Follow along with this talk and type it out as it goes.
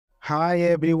Hi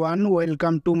everyone,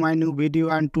 welcome to my new video,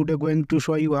 and today going to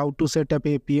show you how to set up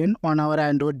APN on our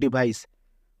Android device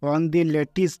on the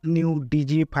latest new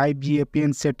digi 5G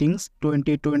APN settings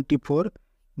 2024,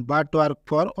 but work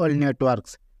for all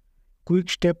networks. Quick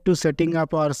step to setting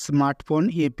up our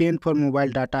smartphone APN for mobile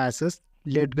data access.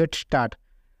 Let's get started.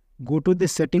 Go to the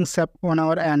settings app on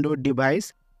our Android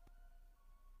device.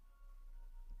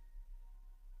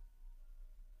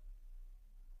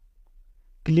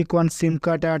 Click on SIM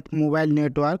card at mobile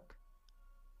network.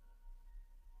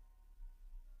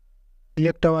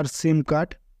 Select our SIM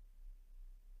card.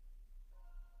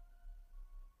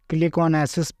 Click on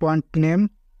access point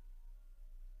name.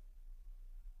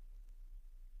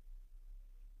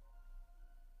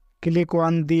 Click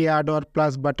on the add or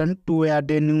plus button to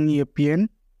add a new APN.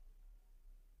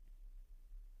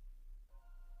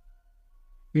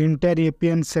 Enter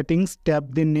APN settings, tap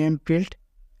the name field,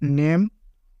 name.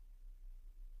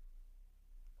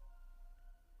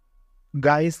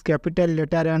 Guys, capital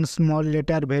letter and small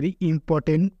letter very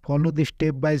important. Follow the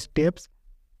step by steps.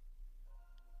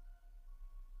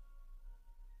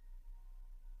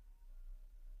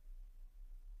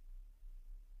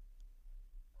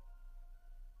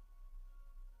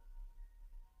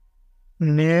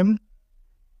 Name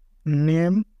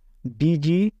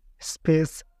digi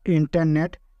space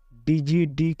internet,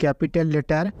 digi D capital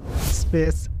letter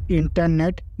space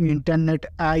internet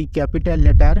I capital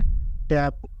letter,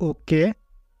 tap OK.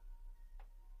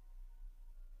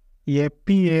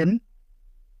 APN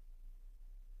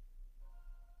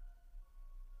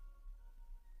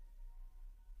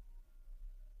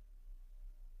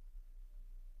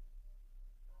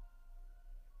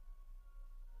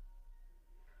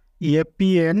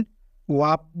APN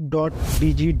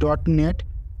wap.digi.net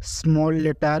small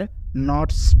letter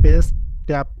not space,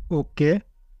 tap OK.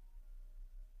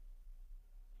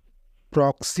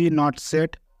 Proxy not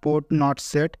set, port not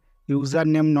set,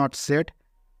 username not set,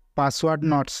 password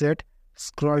not set.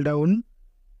 Scroll down.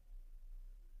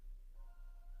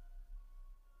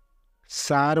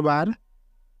 Server.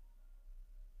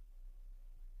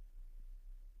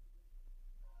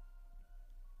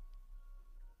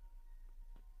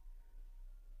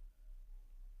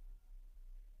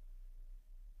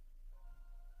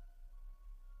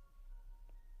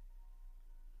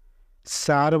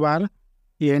 Server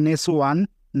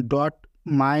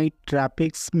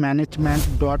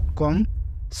ns1.mytrafficsmanagement.com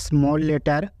small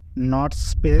letter not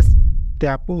space,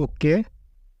 tap OK.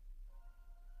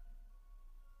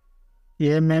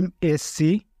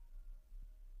 MMSC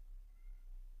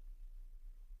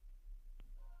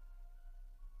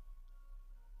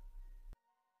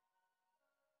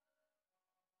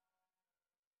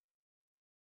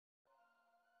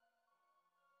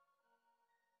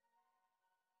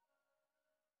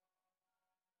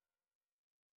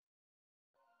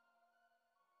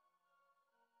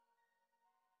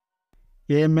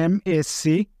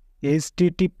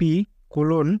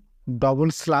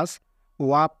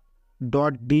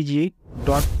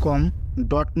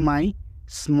http://wap.digi.com.my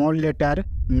small letter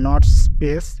not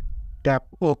space, tap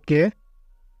OK.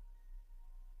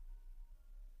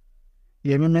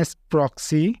 MMS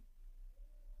proxy.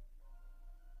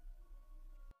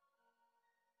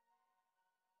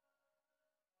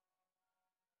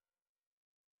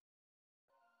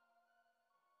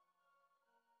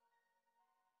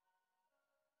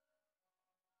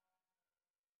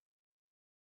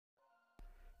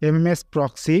 MMS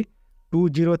proxy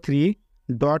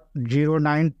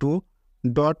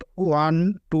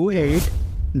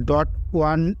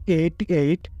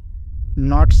 203.092.128.188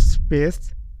 not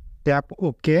space, tap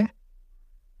OK.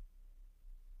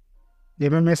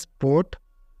 MMS port.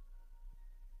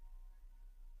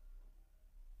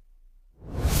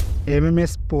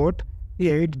 MMS port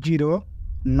 80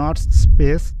 not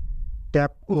space,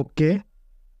 tap OK.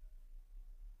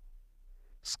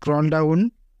 Scroll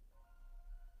down.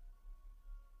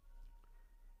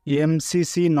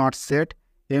 MCC not set,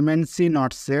 MNC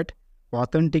not set,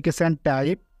 authentication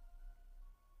type,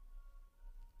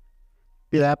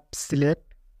 app select,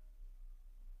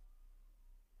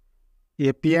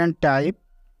 APN type,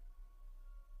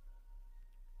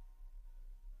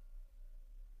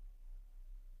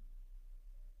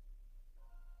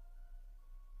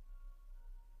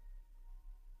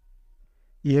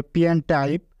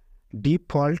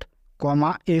 default,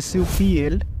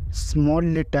 SUPL small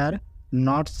letter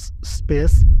not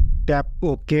space, tap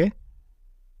OK.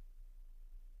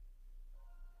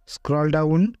 Scroll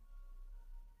down.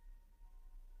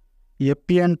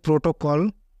 APN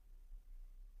protocol,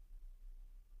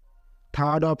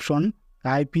 third option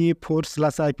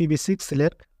IPv4/IPv6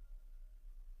 select.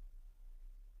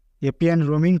 APN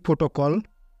roaming protocol,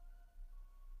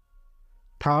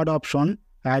 Third option,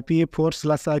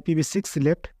 IPv4/IPv6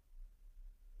 select.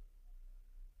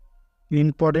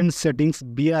 Important settings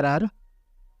BRR.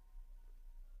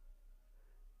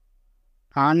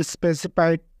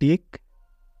 Unspecified tick.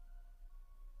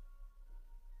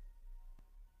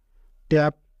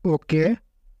 Tap OK.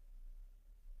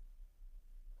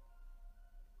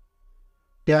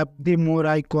 Tap the more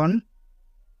icon.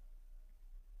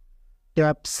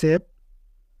 Tap save.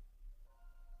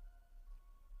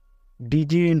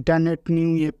 Digi Internet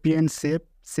New APN save.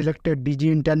 Selected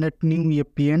Digi Internet New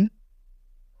APN.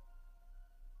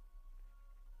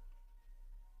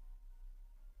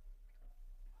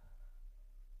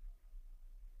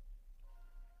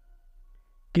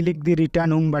 Click the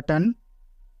return home button.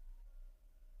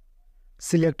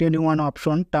 Select any one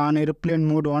option. Turn airplane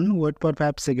mode on. Wait for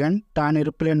 5 seconds. Turn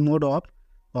airplane mode off.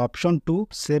 Option 2.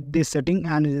 Save the setting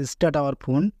and restart our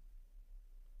phone.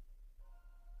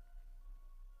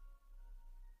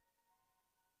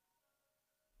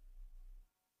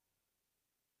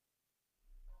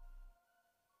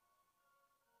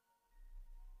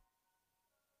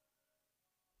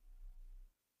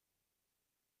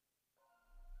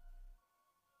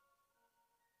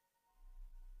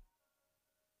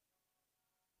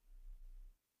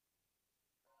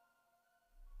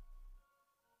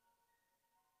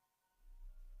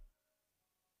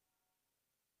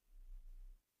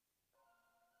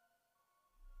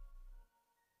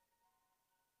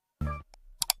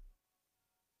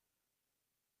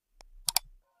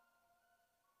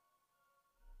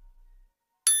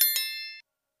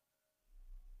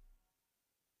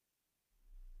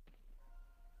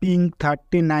 Ping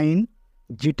 39,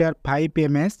 jitter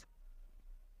 5 ms.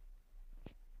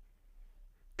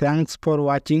 Thanks for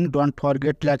watching. Don't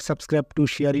forget to like, subscribe to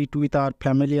share it with our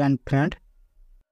family and friends.